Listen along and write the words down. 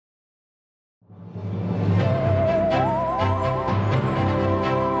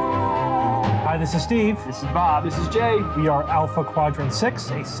This is Steve. This is Bob. This is Jay. We are Alpha Quadrant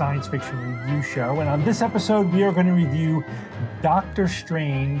 6, a science fiction review show. And on this episode, we are going to review Doctor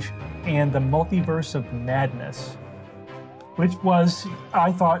Strange and the Multiverse of Madness, which was,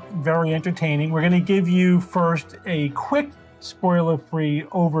 I thought, very entertaining. We're going to give you first a quick spoiler-free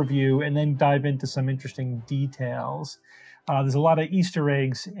overview and then dive into some interesting details. There's a lot of Easter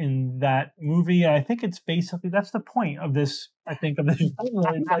eggs in that movie. And I think it's basically, that's the point of this, I think, of this.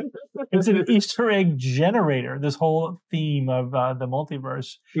 It's an Easter egg generator, this whole theme of the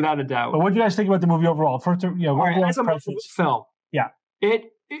multiverse. Without a doubt. But what do you guys think about the movie overall? First, as a Marvel film, yeah,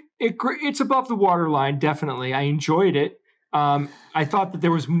 it's above the waterline, definitely. I enjoyed it. I thought that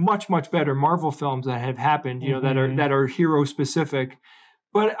there was much better Marvel films that have happened, that are hero specific.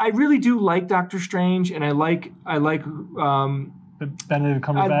 But I really do like Doctor Strange, and I like Benedict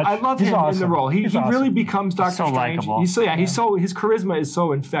Cumberbatch. I love him in the role. He awesome. really becomes Doctor Strange. Likeable. His charisma is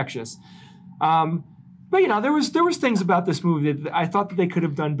so infectious. But there was things about this movie that I thought that they could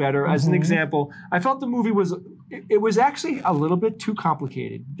have done better. As an example, I felt the movie was actually a little bit too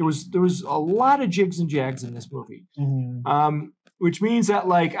complicated. There was a lot of jigs and jags in this movie. Which means that,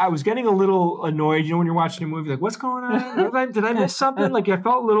 I was getting a little annoyed, when you're watching a movie, like, what's going on? Did I miss something? I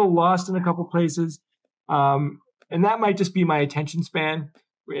felt a little lost in a couple places. And that might just be my attention span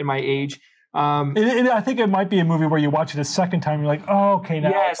and my age. I think it might be a movie where you watch it a second time, you're like, oh, okay, now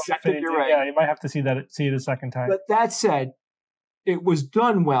yes, I think you're right. Yeah, you might have to see it a second time. But that said, it was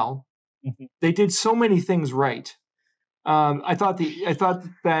done well. They did so many things right. I thought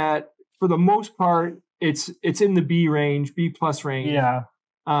that for the most part, it's in the B plus range. Yeah.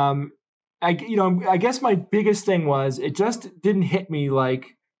 I guess my biggest thing was it just didn't hit me like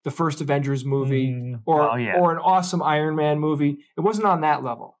the first Avengers movie or an awesome Iron Man movie. It wasn't on that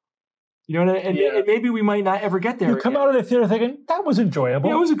level. And maybe we might not ever get there. You come out of the theater thinking, that was enjoyable.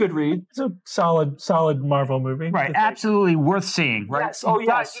 Yeah, it was a good read. It's a solid Marvel movie. Right, absolutely worth seeing, right? Yes. Oh,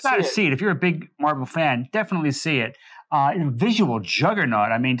 yes. You gotta see it. If you're a big Marvel fan, definitely see it. Visual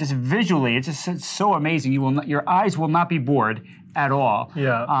juggernaut. I mean, just visually, it's so amazing. Your eyes will not be bored at all.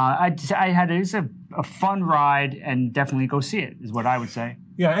 Yeah. It's a fun ride, and definitely go see it, is what I would say.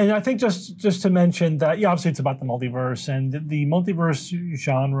 Yeah, and I think just to mention that, obviously it's about the multiverse, and the multiverse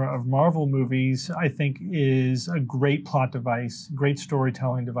genre of Marvel movies, I think, is a great plot device, great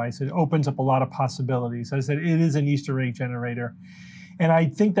storytelling device. It opens up a lot of possibilities. As I said, it is an Easter egg generator. And I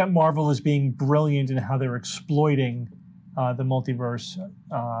think that Marvel is being brilliant in how they're exploiting the multiverse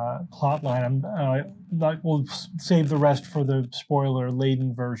plot line. We'll save the rest for the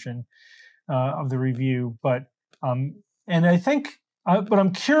spoiler-laden version of the review. But and I think what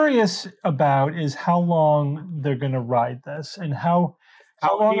I'm curious about is how long they're going to ride this, and how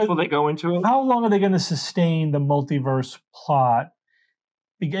deep will they go into it? How long are they going to sustain the multiverse plot?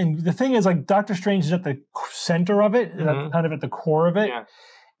 And the thing is, Doctor Strange is at the center of it, kind of at the core of it. Yeah.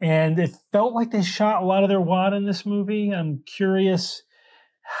 And it felt like they shot a lot of their wad in this movie. I'm curious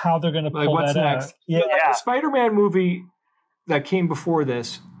how they're going to pull what's that next? out. Yeah. The Spider-Man movie that came before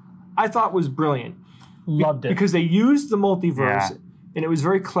this, I thought was brilliant. Loved it. Because they used the multiverse, and it was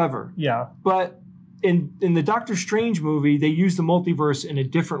very clever. Yeah. But in the Doctor Strange movie, they used the multiverse in a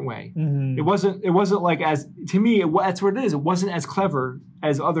different way. It wasn't like, as to me, that's what it is. It wasn't as clever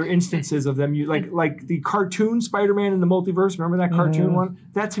as other instances of them. Like the cartoon Spider-Man in the multiverse. Remember that cartoon one?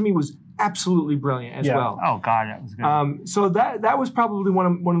 That to me was absolutely brilliant as well. Oh God, that was good. So that was probably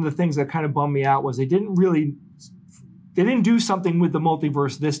one of the things that kind of bummed me out was they didn't do something with the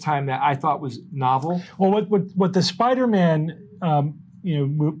multiverse this time that I thought was novel. Well, what the Spider-Man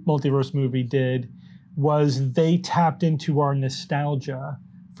multiverse movie did was they tapped into our nostalgia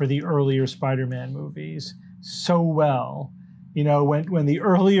for the earlier Spider-Man movies so well. When the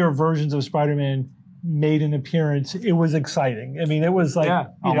earlier versions of Spider-Man made an appearance, it was exciting. I mean, it was like,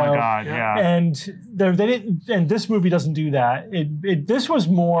 oh my God, yeah. And they didn't. And this movie doesn't do that. This was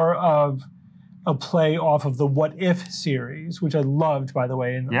more of a play off of the What If series, which I loved, by the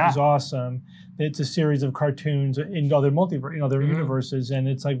way, and it was awesome. It's a series of cartoons in other universes, and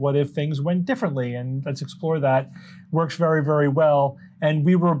it's like, what if things went differently? And let's explore that. Works very, very well. And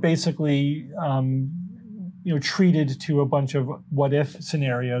we were basically, treated to a bunch of what if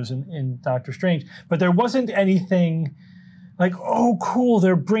scenarios in Doctor Strange, but there wasn't anything like, oh, cool,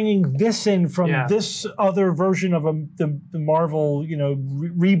 they're bringing this in from this other version of the Marvel,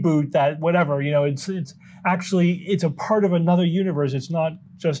 reboot, that whatever, it's actually, it's a part of another universe. It's not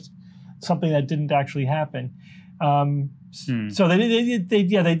just something that didn't actually happen. So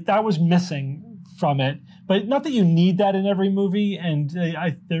that was missing from it, but not that you need that in every movie. And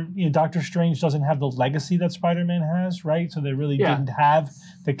Doctor Strange doesn't have the legacy that Spider-Man has, right? So they really didn't have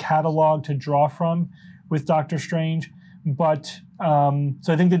the catalog to draw from with Doctor Strange. But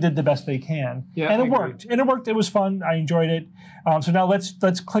so I think they did the best they can, and it worked. And it worked. It was fun. I enjoyed it. So now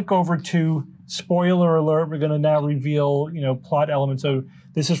let's click over to spoiler alert. We're going to now reveal plot elements. So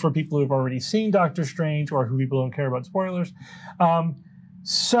this is for people who've already seen Doctor Strange or who people don't care about spoilers.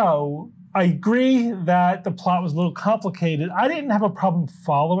 So I agree that the plot was a little complicated. I didn't have a problem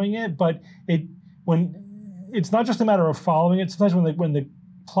following it, but it's not just a matter of following it. Sometimes when the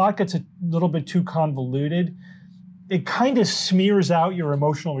plot gets a little bit too convoluted, it kind of smears out your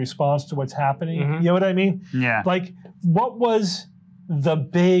emotional response to what's happening. You know what I mean? Yeah. Like, what was the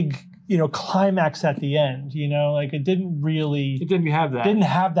big, climax at the end? Like it didn't have that. Didn't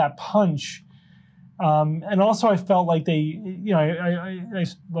have that punch. And also, I felt like they,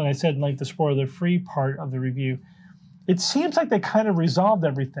 when I said like the spoiler-free part of the review, it seems like they kind of resolved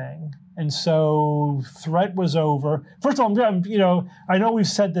everything. And so threat was over. First of all, I know we've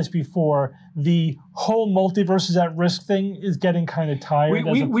said this before. The whole multiverse is at risk thing is getting kind of tired.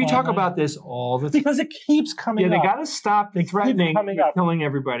 We talk about this all the time. Because it keeps coming up. Yeah, they got to stop threatening and killing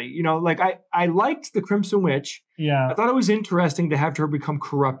everybody. Like I liked the Crimson Witch. Yeah. I thought it was interesting to have her become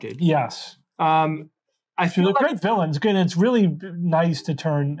corrupted. Yes. I feel like great villains. Again, it's really nice to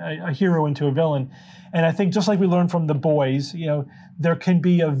turn a hero into a villain. And I think just like we learned from The Boys, there can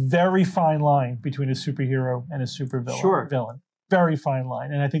be a very fine line between a superhero and a supervillain. Villain. Very fine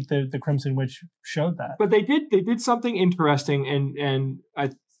line. And I think the Crimson Witch showed that. But they did something interesting and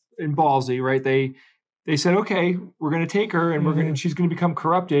ballsy, right? They said, okay, we're going to take her and she's going to become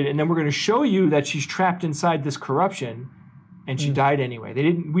corrupted, and then we're going to show you that she's trapped inside this corruption. And she died anyway.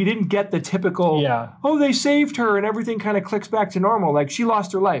 We didn't get the typical, oh, they saved her and everything kind of clicks back to normal. Like she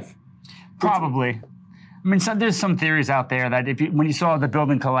lost her life. Probably. I mean, there's some theories out there that when you saw the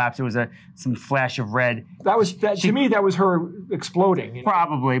building collapse, it was some flash of red. To me, that was her exploding.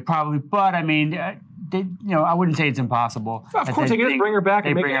 Probably. But I mean, I wouldn't say it's impossible. Of course, they can bring her back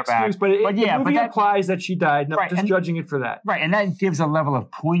and make an excuse, but the movie implies that she died. No, just judging it for that. Right, and that gives a level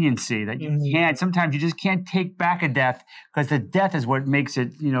of poignancy that you can't. Sometimes you just can't take back a death because the death is what makes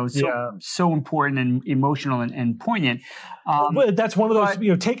it, so important and emotional and poignant. But that's one of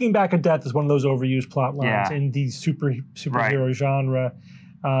those. Taking back a death is one of those overused plot lines in the superhero genre,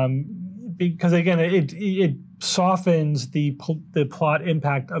 because again, it softens the plot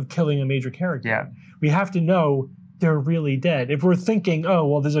impact of killing a major character. Yeah. We have to know they're really dead. If we're thinking, oh,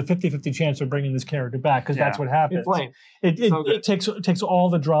 well, there's a 50-50 chance of bringing this character back because that's what happens. It takes all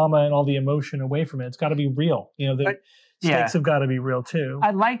the drama and all the emotion away from it. It's got to be real. The stakes have got to be real too.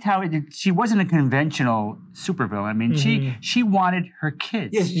 I liked how she wasn't a conventional supervillain. I mean, she wanted her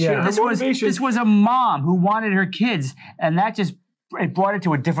kids. Yes, this was a mom who wanted her kids, and that just it brought it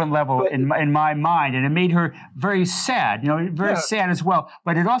to a different level in my mind, and it made her very sad, sad as well.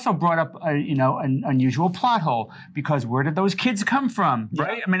 But it also brought up an unusual plot hole, because where did those kids come from?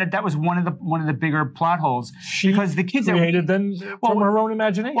 Right? I mean, that was one of the bigger plot holes, because the kids created them from her own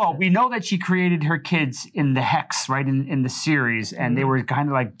imagination. Well, we know that she created her kids in the Hex, right, in the series, and they were kind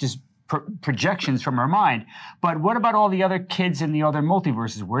of like just projections from her mind. But what about all the other kids in the other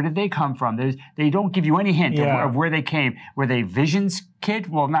multiverses? Where did they come from? They don't give you any hint of where they came. Were they Vision's kid?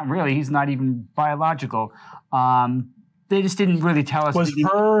 Well, not really. He's not even biological. They just didn't really tell us.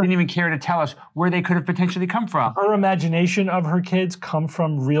 Didn't even care to tell us where they could have potentially come from. Her imagination of her kids come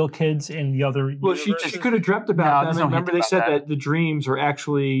from real kids in the other universe. She could have dreamt about them. Remember, they said that the dreams are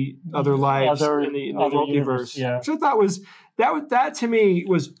actually other lives in the multiverse. Yeah. Which I thought was that to me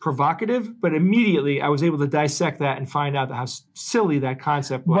was provocative, but immediately I was able to dissect that and find out how silly that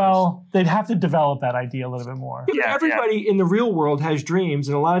concept was. Well, they'd have to develop that idea a little bit more. Everybody in the real world has dreams,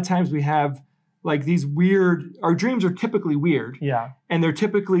 and a lot of times we have like these our dreams are typically weird. Yeah. And they're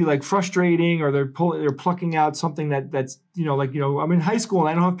typically like frustrating, or they're plucking out something that's, I'm in high school and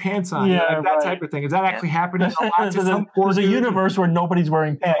I don't have pants on. Yeah, that type of thing. Is that actually happening a lot to some There's a universe where nobody's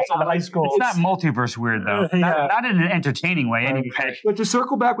wearing pants in high school. It's not multiverse weird, though. Not in an entertaining way, anyway. But to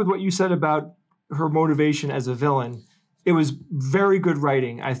circle back with what you said about her motivation as a villain, it was very good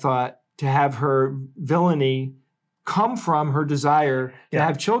writing, I thought, to have her villainy come from her desire to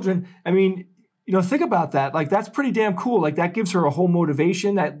have children. I mean, think about that. Like, that's pretty damn cool. Like, that gives her a whole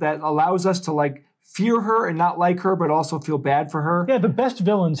motivation that allows us to, like, fear her and not like her, but also feel bad for her. Yeah, the best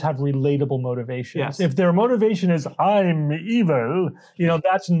villains have relatable motivations. Yes. If their motivation is, I'm evil,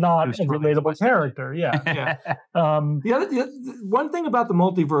 that's not a relatable character. Yeah. The one thing about the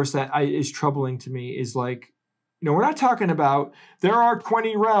multiverse that is troubling to me is, like, we're not talking about there are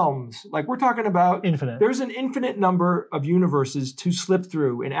 20 realms. Like we're talking about infinite. There's an infinite number of universes to slip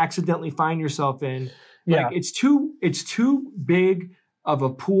through and accidentally find yourself in. Like it's too big of a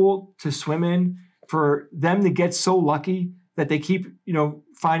pool to swim in for them to get so lucky that they keep,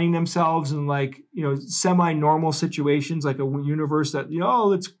 finding themselves in like, semi-normal situations, like a universe that,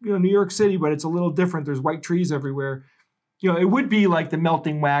 it's New York City, but it's a little different. There's white trees everywhere. It would be like the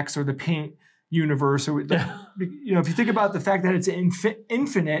melting wax or the paint universe, or if you think about the fact that it's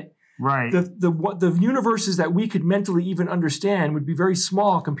infinite, right? The universes that we could mentally even understand would be very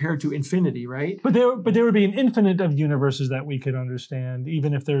small compared to infinity, right? But there would be an infinite of universes that we could understand,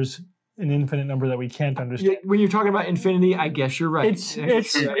 even if there's an infinite number that we can't understand. When you're talking about infinity, I guess you're right.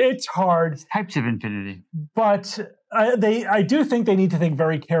 It's hard. Types of infinity, but I do think they need to think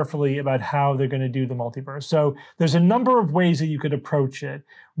very carefully about how they're going to do the multiverse. So there's a number of ways that you could approach it.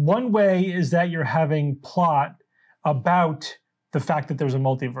 One way is that you're having plot about the fact that there's a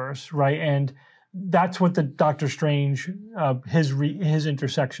multiverse, right? And that's what the Doctor Strange, his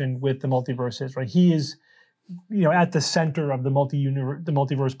intersection with the multiverse is, right? He is, at the center of the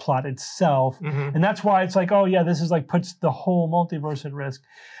multiverse plot itself, and that's why it's like, oh yeah, this is like puts the whole multiverse at risk.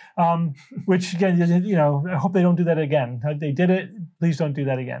 Which again, I hope they don't do that again. They did it. Please don't do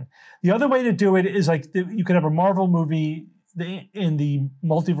that again. The other way to do it is like you could have a Marvel movie in the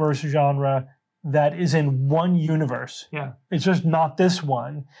multiverse genre that is in one universe. Yeah, it's just not this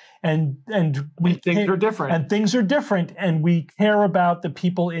one, and things are different. And things are different, and we care about the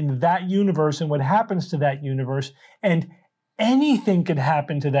people in that universe and what happens to that universe, and anything could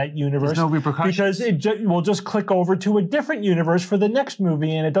happen to that universe. There's no repercussions. Because we'll just click over to a different universe for the next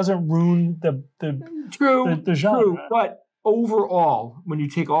movie, and it doesn't ruin the genre. True, but overall, when you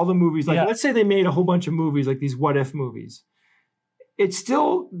take all the movies, like let's say they made a whole bunch of movies, like these what if movies, it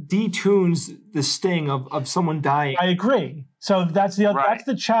still detunes the sting of someone dying. I agree. So that's that's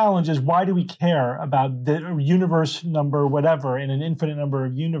the challenge, is why do we care about the universe number, whatever, in an infinite number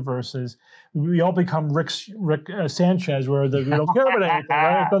of universes? We all become Rick Sanchez, where we don't care about anything,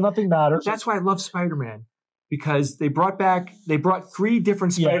 right? Nothing matters. That's why I love Spider-Man, because they brought 3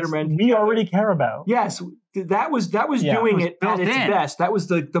 different Spider-Men. We already care about. Yes, that was doing it at its best. That was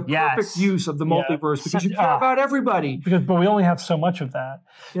the perfect use of the multiverse, because you care about everybody. But we only have so much of that.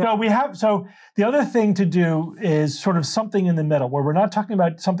 Yeah. So the other thing to do is sort of something in the middle, where we're not talking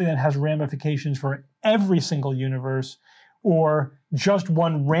about something that has ramifications for every single universe, or just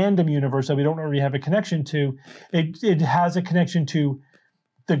one random universe that we don't already have a connection to. It has a connection to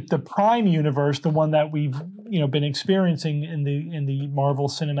the prime universe, the one that we've been experiencing in the Marvel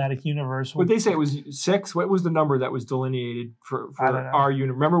Cinematic Universe. What they say it was 6. What was the number that was delineated for our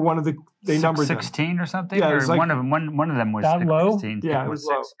universe? Remember one of they numbered 16 or something. Yeah, or like, one of them was that low. 16. Yeah, it was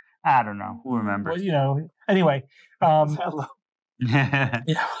 6. I don't know. Who remembers? Well, anyway. That low.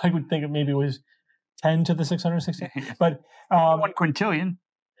 I would think maybe it was 10 to the 616, but 1 quintillion.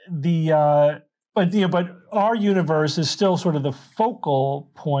 But our universe is still sort of the focal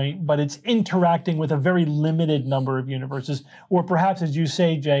point, but it's interacting with a very limited number of universes, or perhaps, as you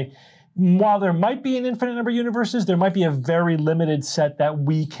say, Jay, while there might be an infinite number of universes, there might be a very limited set that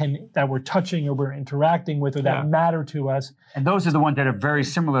we're touching or we're interacting with, or that matter to us. And those are the ones that are very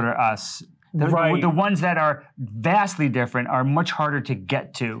similar to us. The ones that are vastly different are much harder to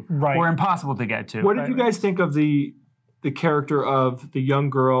get to, or impossible to get to. What did you guys think of the character of the young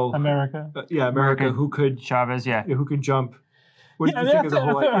girl, America? America, who could Chavez, who could jump. What did you think of the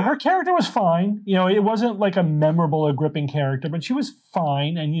whole idea? Her character was fine. It wasn't like a memorable or gripping character, but she was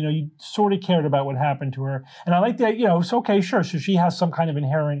fine, and you sort of cared about what happened to her. And I like that. It's okay, sure. So she has some kind of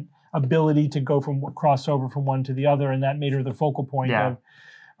inherent ability to cross over from one to the other, and that made her the focal point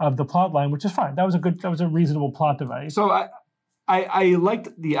of the plot line, which is fine. That was a reasonable plot device. So I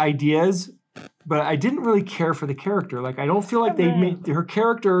liked the ideas, but I didn't really care for the character. Like, I don't feel like they made her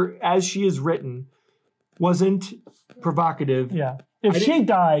character, as she is written, wasn't provocative. Yeah. If she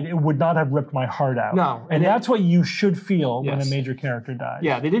died, it would not have ripped my heart out. No. And that's what you should feel when a major character dies.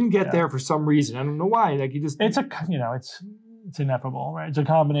 Yeah, they didn't get there for some reason. I don't know why. Like, you just... It's ineffable, right? It's a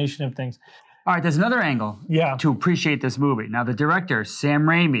combination of things. All right, there's another angle to appreciate this movie. Now, the director, Sam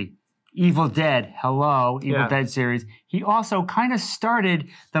Raimi, Evil Dead, Evil Dead series. He also kind of started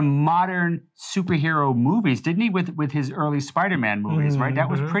the modern superhero movies, didn't he, with his early Spider-Man movies, right? That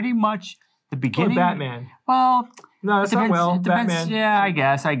was pretty much the beginning. Or Batman. Well, no, that's not well. Batman. Yeah, I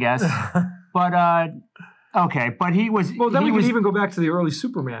guess. But Okay, but he was. Well, then we could even go back to the early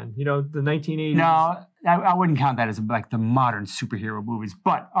Superman. You know, the 1980s. No, I wouldn't count that as like the modern superhero movies.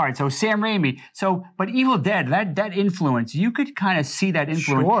 But all right, so Sam Raimi. But Evil Dead, that influence, you could kind of see that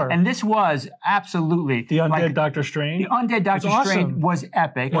influence. Sure. And this was absolutely the Undead Doctor Strange. The Undead Doctor Strange was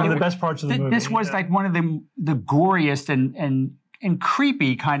epic. One of the best parts of the movie. This was like one of the goriest and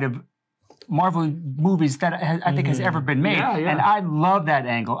creepy kind of Marvel movies that I think has ever been made. Yeah, yeah. And I love that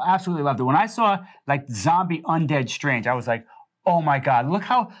angle. Absolutely loved it. When I saw like zombie Undead Strange, I was like, oh my God, look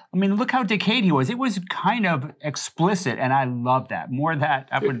how decayed he was. It was kind of explicit, and I love that. More of that.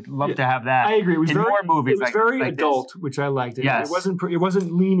 I would love to have that. I agree. It was more movies. It was very adult, which I liked. Yes. It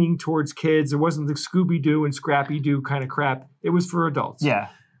wasn't leaning towards kids. It wasn't the Scooby-Doo and Scrappy-Doo kind of crap. It was for adults. Yeah.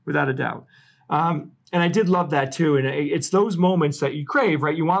 Without a doubt. And I did love that too. And it's those moments that you crave,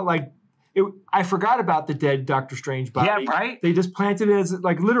 right? You want I forgot about the dead Doctor Strange body. Yeah, right. They just planted it as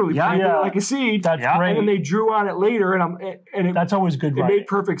literally planted it like a seed. That's great. And then they drew on it later, that's always good. It made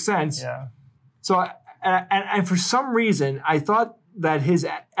perfect sense. Yeah. So, and for some reason, I thought that his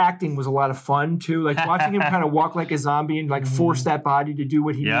acting was a lot of fun too. Like watching him kind of walk like a zombie and like force that body to do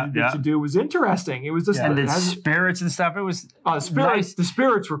what he needed it to do was interesting. It was just and the spirits and stuff. It was the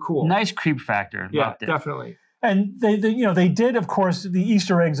spirits were cool. Nice creep factor. Yeah, loved it. Definitely. And they did, of course, the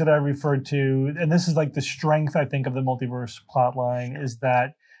Easter eggs that I referred to, and this is like the strength, I think, of the multiverse plotline is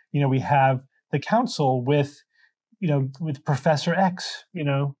that, we have the council with Professor X,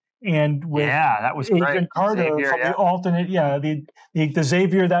 and with that was Agent great. Carter Xavier, from the alternate, the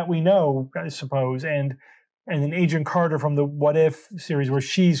Xavier that we know, I suppose, and then Agent Carter from the What If series where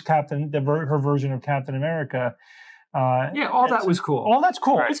she's her version of Captain America. All that was cool. All that's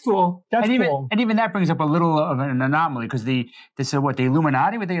cool. It's cool. That's cool. And even that brings up a little of an anomaly because the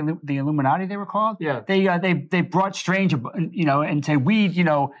Illuminati, the Illuminati they were called. Yeah. They brought Strange, and say we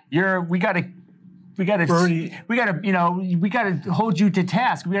gotta hold you to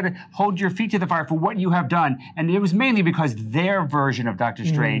task. We gotta hold your feet to the fire for what you have done. And it was mainly because their version of Doctor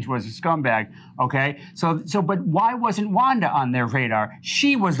Strange was a scumbag. Okay, but why wasn't Wanda on their radar?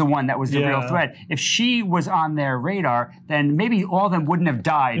 She was the one that was the real threat. If she was on their radar, then maybe all of them wouldn't have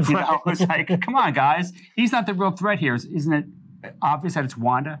died. It's like, come on, guys, he's not the real threat here. Isn't it obvious that it's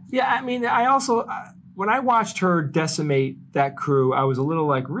Wanda? Yeah, I mean, I also when I watched her decimate that crew, I was a little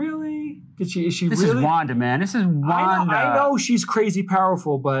like, really? Is she this really? Is Wanda, man. This is Wanda. I know she's crazy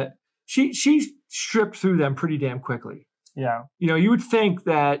powerful, but she stripped through them pretty damn quickly. Yeah. You would think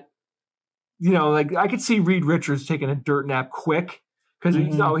that, like I could see Reed Richards taking a dirt nap quick because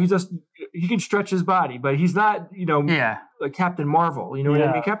he can stretch his body, but he's not, like Captain Marvel. You know what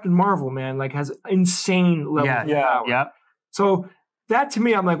I mean? Captain Marvel, man, like has insane levels of power. Yeah. So that to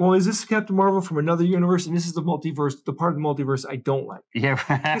me, I'm like, well, is this Captain Marvel from another universe? And this is the multiverse, the part of the multiverse I don't like. Yeah.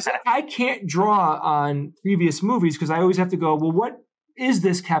 Because I can't draw on previous movies because I always have to go, well, what is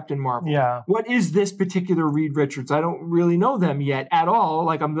this Captain Marvel? Yeah. What is this particular Reed Richards? I don't really know them yet at all.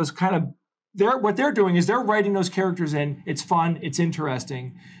 Like I'm just kind of what they're doing is they're writing those characters in. It's fun. It's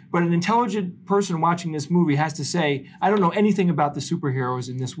interesting. But an intelligent person watching this movie has to say, I don't know anything about the superheroes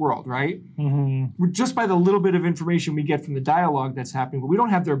in this world, right? Mm-hmm. Just by the little bit of information we get from the dialogue that's happening, but we don't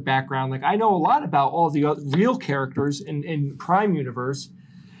have their background. Like I know a lot about all the real characters in Prime Universe.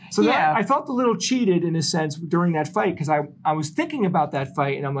 So that, I felt a little cheated in a sense during that fight because I was thinking about that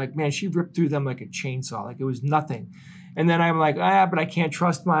fight and I'm like, man, she ripped through them like a chainsaw. Like it was nothing. And then I'm like, but I can't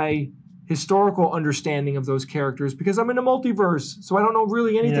trust my historical understanding of those characters because I'm in a multiverse, so I don't know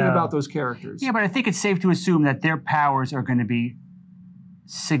really anything about those characters. Yeah, but I think it's safe to assume that their powers are going to be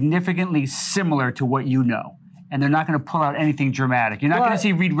significantly similar to what you know, and they're not going to pull out anything dramatic. You're not going to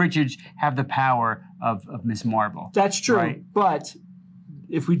see Reed Richards have the power of Miss Marvel. That's true, right? But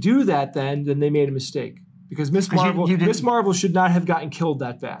if we do that, then they made a mistake because Miss Marvel should not have gotten killed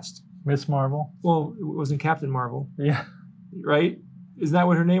that fast. Miss Marvel? Well, it wasn't Captain Marvel. Yeah. Right? Isn't that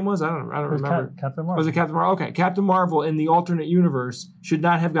what her name was? I don't remember. Captain Marvel. Was it Captain Marvel? Okay. Captain Marvel in the alternate universe should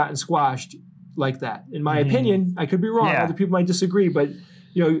not have gotten squashed like that. In my opinion, I could be wrong. Other people might disagree, but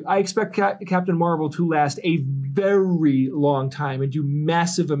I expect Captain Marvel to last a very long time and do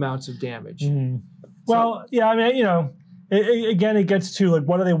massive amounts of damage. Well, I mean, it gets to like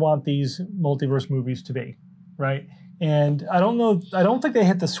what do they want these multiverse movies to be, right? And I don't think they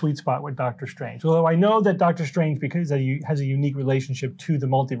hit the sweet spot with Doctor Strange. Although I know that Doctor Strange because he has a unique relationship to the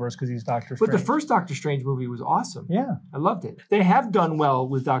multiverse because he's Doctor Strange. But the first Doctor Strange movie was awesome. Yeah. I loved it. They have done well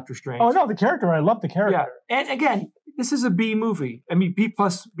with Doctor Strange. Oh no, the character, I love the character. Yeah. And again, this is a B movie. I mean B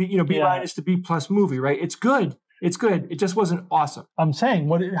minus to B plus movie, right? It's good. It's good. It just wasn't awesome. I'm saying,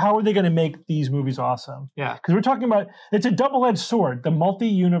 how are they going to make these movies awesome? Yeah. Because we're talking about, it's a double-edged sword. The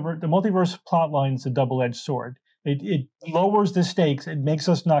multiverse plot line is a double-edged sword. It lowers the stakes. It makes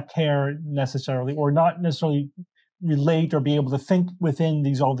us not care necessarily, or not necessarily relate or be able to think within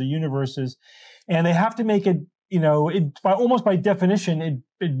these other universes. And they have to make it, almost by definition,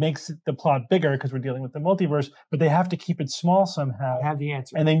 it makes the plot bigger because we're dealing with the multiverse, but they have to keep it small somehow. I have the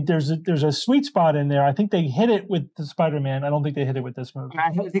answer. And then there's a sweet spot in there. I think they hit it with the Spider-Man. I don't think they hit it with this movie.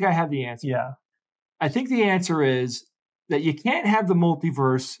 I think I have the answer. Yeah. I think the answer is that you can't have the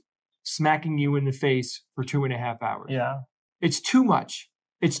multiverse smacking you in the face for 2.5 hours. Yeah. It's too much.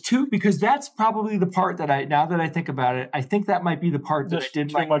 Because that's probably the part that now that I think about it, I think that might be the part that I did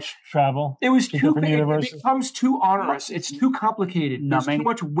too much travel. It was too big. It becomes too onerous. It's too complicated. There's too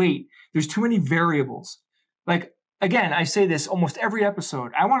much weight. There's too many variables. Like, again, I say this almost every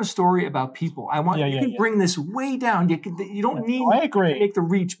episode. I want a story about people. I want you can bring this way down. You don't need to make the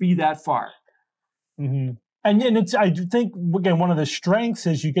reach be that far. Mm-hmm. And I think, again, one of the strengths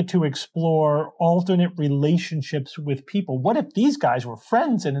is you get to explore alternate relationships with people. What if these guys were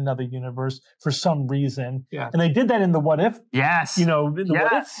friends in another universe for some reason? Yeah. And they did that in the What If, yes, in the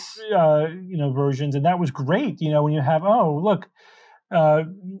What If, versions, and that was great. When you have,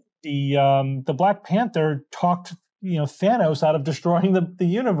 the Black Panther talked, Thanos out of destroying the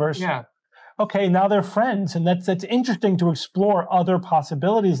universe. Yeah. Okay, now they're friends, and that's interesting to explore other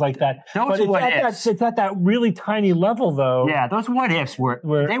possibilities like that. It's at that really tiny level, though. Yeah, those what ifs were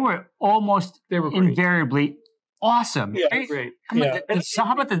almost invariably awesome. Yeah, great.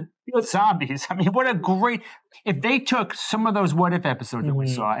 How about the zombies? I mean, what a great! If they took some of those what if episodes that we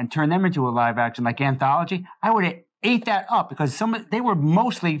saw and turned them into a live action like anthology, I would have ate that up because they were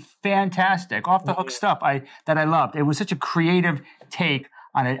mostly fantastic, off the hook stuff that I loved. It was such a creative take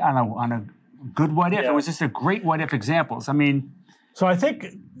on a good what if. It was just a great what if examples. I mean, so I think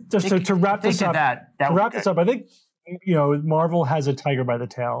just to wrap this up, I think Marvel has a tiger by the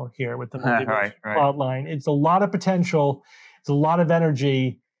tail here with the multiverse plot line. It's a lot of potential. It's a lot of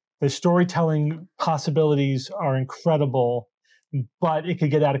energy. The storytelling possibilities are incredible, but it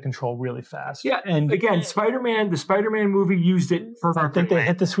could get out of control really fast. Yeah, and again, the Spider-Man movie used it perfectly. I think they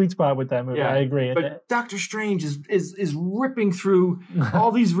hit the sweet spot with that movie. Yeah, I agree. But Doctor Strange is ripping through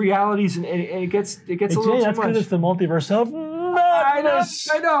all these realities, and it gets a little too much. That's because it's the multiverse of madness.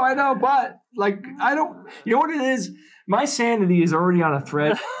 I know, but I don't. You know what it is? My sanity is already on a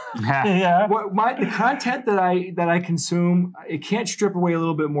thread. Yeah. The content that I consume, it can't strip away a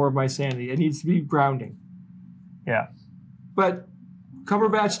little bit more of my sanity. It needs to be grounding. Yeah. But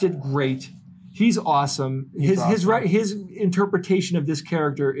Cumberbatch did great. He's awesome. His interpretation of this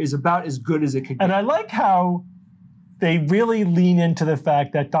character is about as good as it could get. And I like how they really lean into the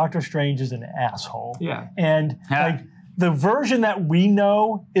fact that Doctor Strange is an asshole. Yeah. And the version that we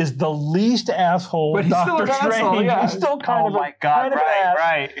know is the least asshole of Doctor Strange. Asshole, yeah. He's still kind of an ass,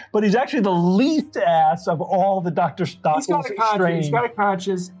 right. But he's actually the least ass of all the Doctor Strange. He's got a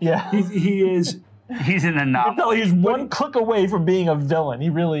conscience. Yeah. He is. He's an anomaly. He's one click away from being a villain. He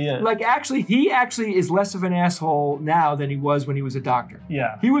really is. He actually is less of an asshole now than he was when he was a doctor.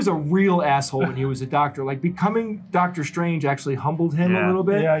 Yeah. He was a real asshole when he was a doctor. Like, becoming Doctor Strange actually humbled him a little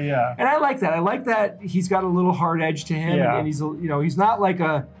bit. Yeah. And I like that. I like that he's got a little hard edge to him. Yeah. And he's not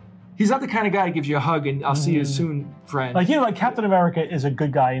he's not the kind of guy who gives you a hug and I'll see you soon, friend. Like Captain America is a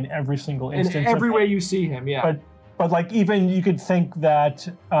good guy in every single instance. In every way you see him, yeah. But like, even you could think that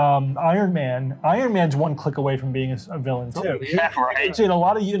Iron Man's one click away from being a villain too. Yeah, right. In a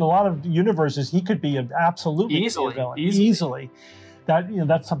lot of universes, he could be absolutely a villain. Easily.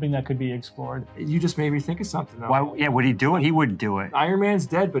 That's something that could be explored. You just made me think of something though. Why? Yeah, would he do it? He wouldn't do it. Iron Man's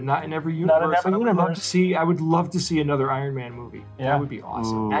dead, but not in every universe. I would love to see another Iron Man movie. Yeah. That would be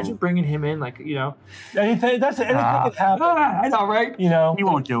awesome. Ooh. Imagine bringing him in, anything could happen. I know, right? He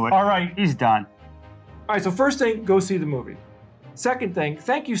won't do it. All right, he's done. All right, so first thing, go see the movie. Second thing,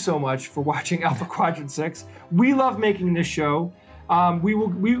 thank you so much for watching Alpha Quadrant 6. We love making this show. We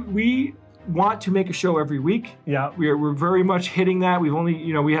want to make a show every week. Yeah, we're very much hitting that. We've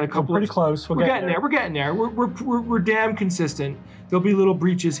only, we had a couple. We're pretty close. We're getting there. We're getting there. We're damn consistent. There'll be little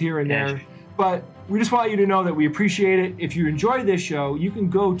breaches here and there, but we just want you to know that we appreciate it. If you enjoy this show, you can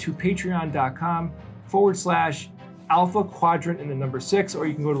go to patreon.com/Alpha Quadrant and the number 6, or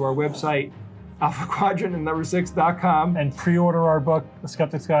you can go to our website, alphaquadrant6.com, and pre-order our book, The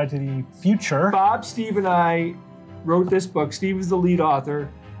Skeptic's Guide to the Future. Bob, Steve, and I wrote this book. Steve is the lead author.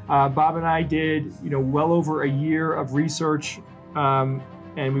 Bob and I did, well over a year of research, and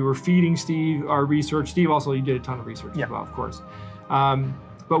we were feeding Steve our research. Steve also, he did a ton of research as well, of course.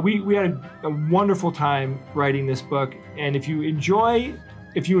 But we had a wonderful time writing this book, and if you enjoy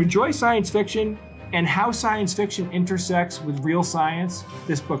science fiction and how science fiction intersects with real science,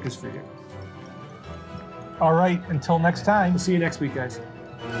 this book is for you. All right, until next time. We'll see you next week, guys.